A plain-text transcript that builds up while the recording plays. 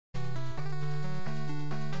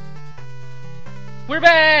We're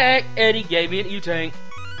back! Eddie gave me an E-Tank.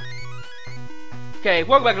 Okay,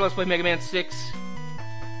 welcome back to Let's Play Mega Man 6.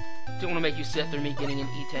 Don't want to make you sit through me getting an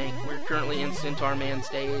E-Tank. We're currently in Centaur Man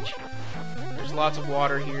stage. There's lots of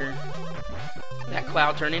water here. That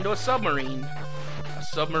cloud turned into a submarine. A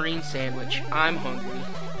submarine sandwich. I'm hungry.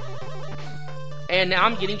 And now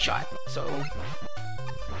I'm getting shot, so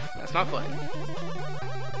that's not fun.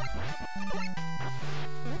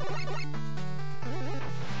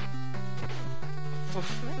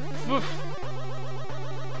 Woof.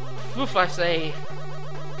 Woof, I say.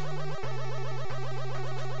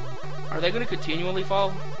 Are they going to continually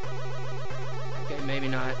fall? Okay, maybe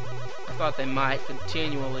not. I thought they might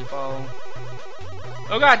continually fall.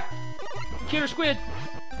 Oh god! Killer squid!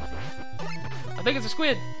 I think it's a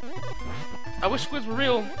squid. I wish squids were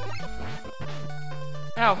real.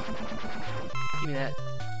 Ow. Give me that.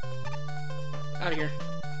 Out of here.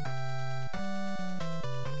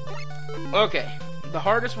 Okay. The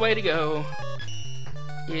hardest way to go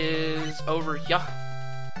is over here.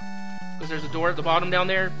 Because there's a door at the bottom down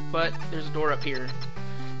there, but there's a door up here.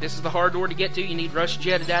 This is the hard door to get to. You need Rush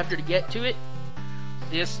Jet Adapter to get to it.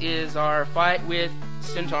 This is our fight with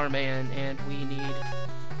Centaur Man, and we need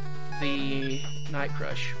the Night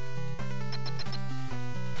Crush.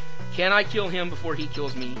 Can I kill him before he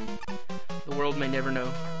kills me? The world may never know.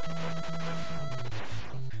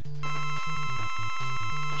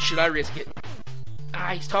 Should I risk it?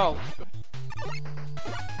 Ah, he's tall.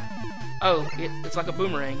 Oh, it's like a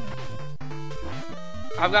boomerang.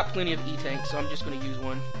 I've got plenty of E-Tanks, so I'm just going to use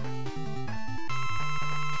one.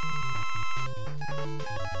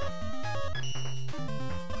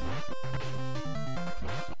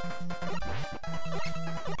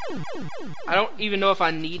 I don't even know if I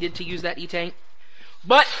needed to use that E-Tank.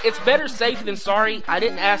 But it's better safe than sorry. I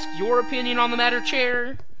didn't ask your opinion on the matter,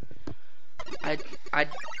 Chair. I'd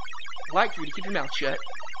like for you to keep your mouth shut.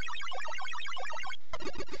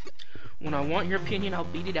 When I want your opinion, I'll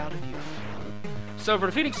beat it out of you. So for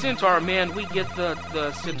defeating Centaur, man, we get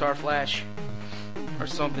the Centaur Flash. Or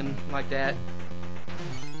something like that.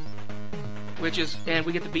 And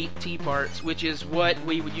we get the beat T parts, which is what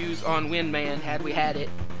we would use on Windman had we had it.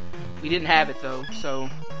 We didn't have it though, so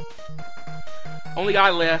only guy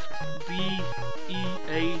left,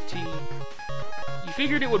 B-E-A-T. You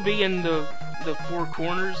figured it would be in the four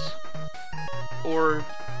corners, or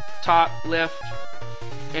top, left,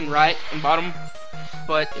 and right, and bottom,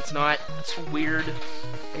 but it's not. It's weird,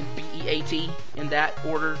 and B-E-A-T in that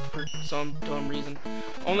order for some dumb reason.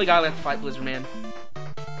 Only guy left to fight Blizzard Man.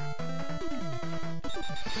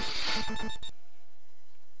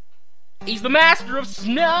 He's the master of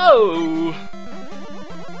snow!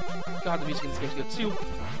 God, the music in this game's good too.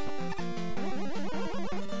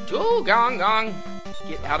 Oh, gong gong.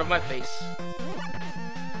 Get out of my face.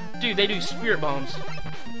 Dude, they do spirit bombs.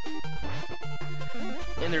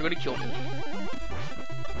 And they're gonna kill me.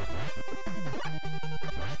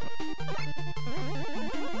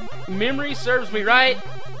 Memory serves me right.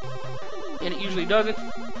 And it usually doesn't.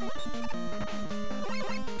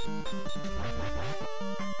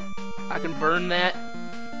 I can burn that.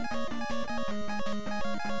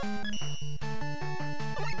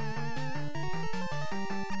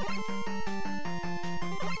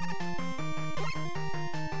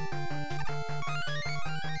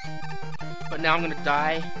 But now I'm gonna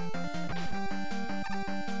die.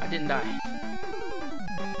 I didn't die.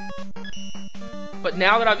 But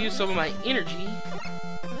now that I've used some of my energy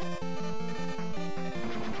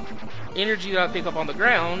that I pick up on the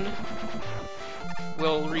ground,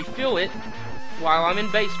 will refill it while I'm in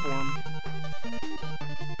base form.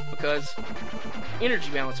 Because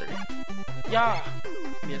energy balancer. Yeah,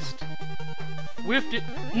 missed. Whiffed it.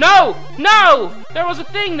 No! No! There was a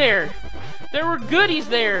thing there! There were goodies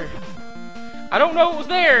there! I don't know what was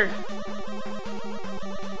there!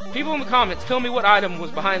 People in the comments, tell me what item was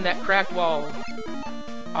behind that cracked wall.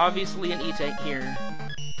 Obviously an E-Tank here.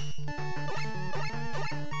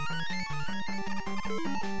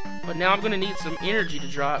 But now I'm going to need some energy to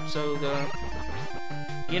drop, so the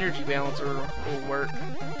energy balancer will work.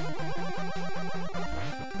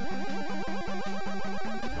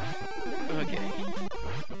 Okay.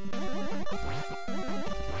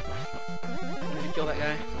 I'm going to kill that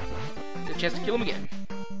guy. Get a chance to kill him again.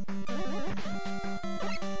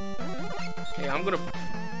 Okay, I'm going to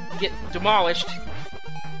get demolished.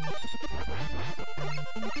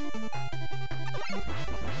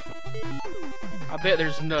 I bet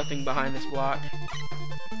there's nothing behind this block.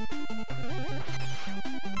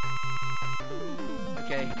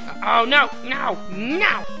 Okay. Oh, no! No!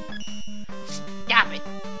 No! Stop it!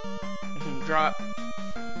 Drop.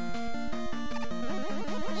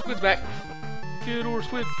 Squid's back. Kid or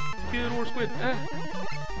squid. Kid or squid.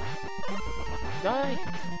 Die.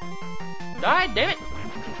 Die, damn it.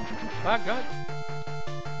 My God.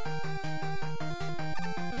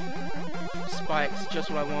 Spikes, just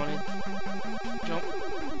what I wanted. Jump.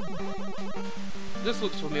 This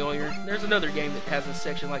looks familiar. There's another game that has a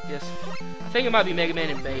section like this. I think it might be Mega Man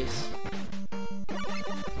in Base.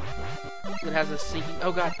 That has a sinking...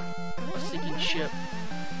 Oh God. A sinking ship.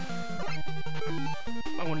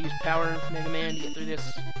 I want to use power Mega Man to get through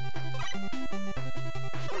this.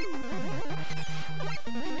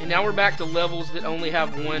 And now we're back to levels that only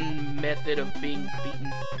have one method of being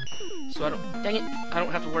beaten. So I don't... Dang it. I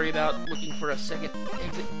don't have to worry about looking for a second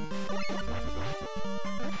exit.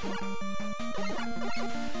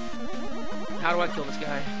 How do I kill this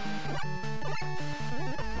guy?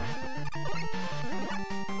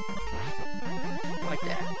 Like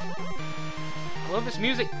that. I love this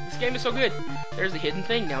music. This game is so good. There's a hidden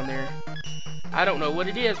thing down there. I don't know what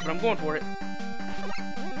it is, but I'm going for it.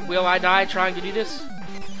 Will I die trying to do this?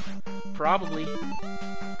 Probably.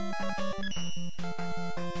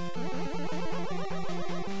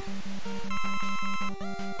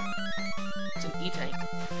 It's an E-tank.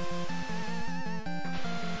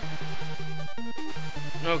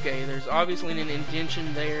 Okay, there's obviously an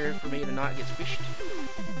indentation there for me to not get squished.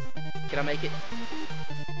 Can I make it?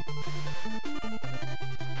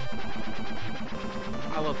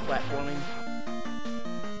 I love platforming.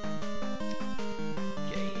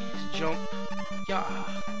 Okay, let's jump. Yeah.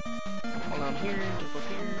 While I'm here, jump up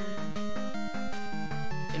here.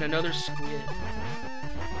 And another squid.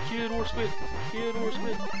 Kid or squid. Kid or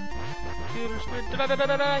squid. Kid or squid.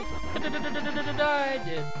 Die. I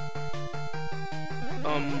did.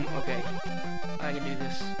 Okay. I can do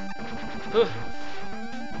this. Ugh.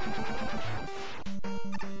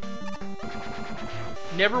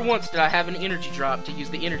 Never once did I have an energy drop to use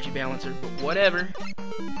the energy balancer, but whatever.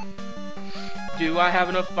 Do I have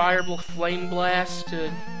enough fireball flame blast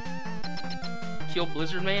to kill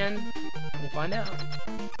Blizzard Man? We'll find out.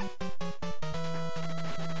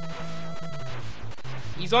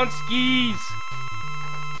 He's on skis!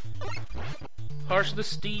 Harsh the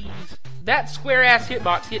steez. That square-ass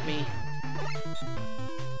hitbox hit me.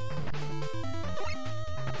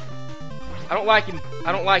 I don't like him.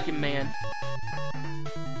 I don't like him, man.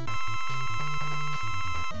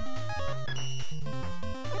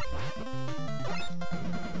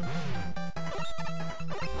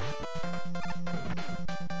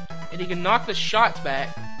 And he can knock the shots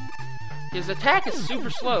back. His attack is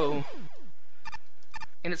super slow.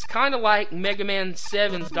 And it's kind of like Mega Man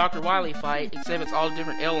 7's Dr. Wily fight, except it's all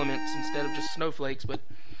different elements instead of just snowflakes, but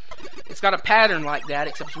it's got a pattern like that,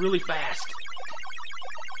 except it's really fast.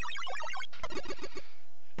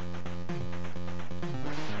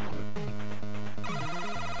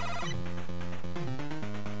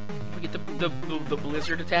 We get the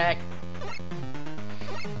Blizzard attack,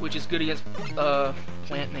 which is good against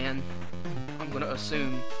Plant Man, I'm gonna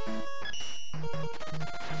assume.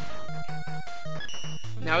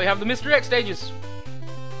 Now we have the Mr. X stages.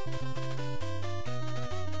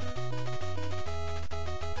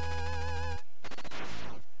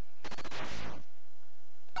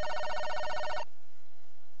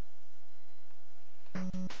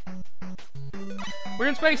 We're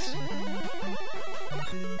in space.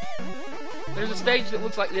 There's a stage that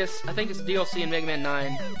looks like this. I think it's DLC in Mega Man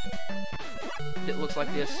 9 that looks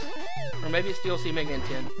like this. Or maybe it's DLC in Mega Man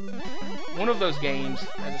 10. One of those games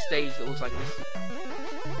has a stage that looks like this.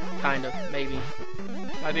 Kind of, maybe.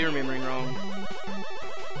 Might be remembering wrong.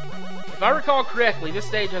 If I recall correctly, this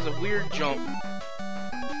stage has a weird jump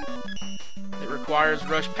that requires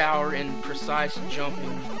rush power and precise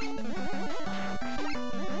jumping.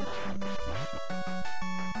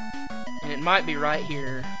 And it might be right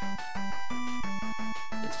here.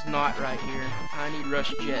 It's not right here. I need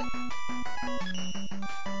rush jet.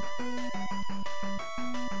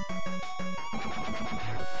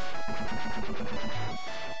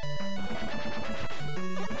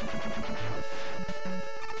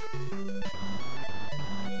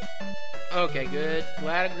 Okay, good.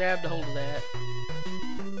 Glad I grabbed a hold of that.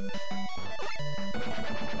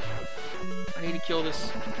 I need to kill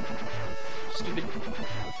this stupid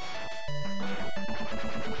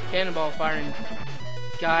cannonball firing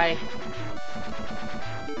guy.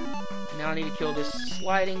 Now I need to kill this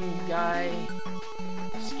sliding guy.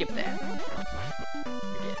 Skip that.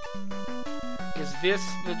 You're dead. Is this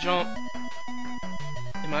the jump?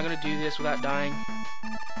 Am I gonna do this without dying?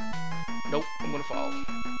 Nope, I'm gonna fall.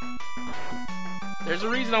 There's a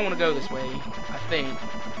reason I want to go this way, I think.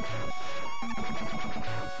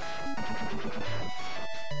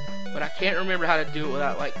 But I can't remember how to do it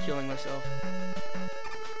without, like, killing myself.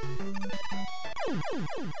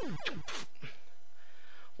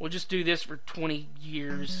 just do this for 20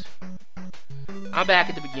 years. I'm back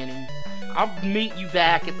at the beginning. I'll meet you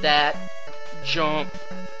back at that jump.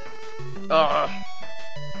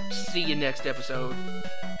 See you next episode.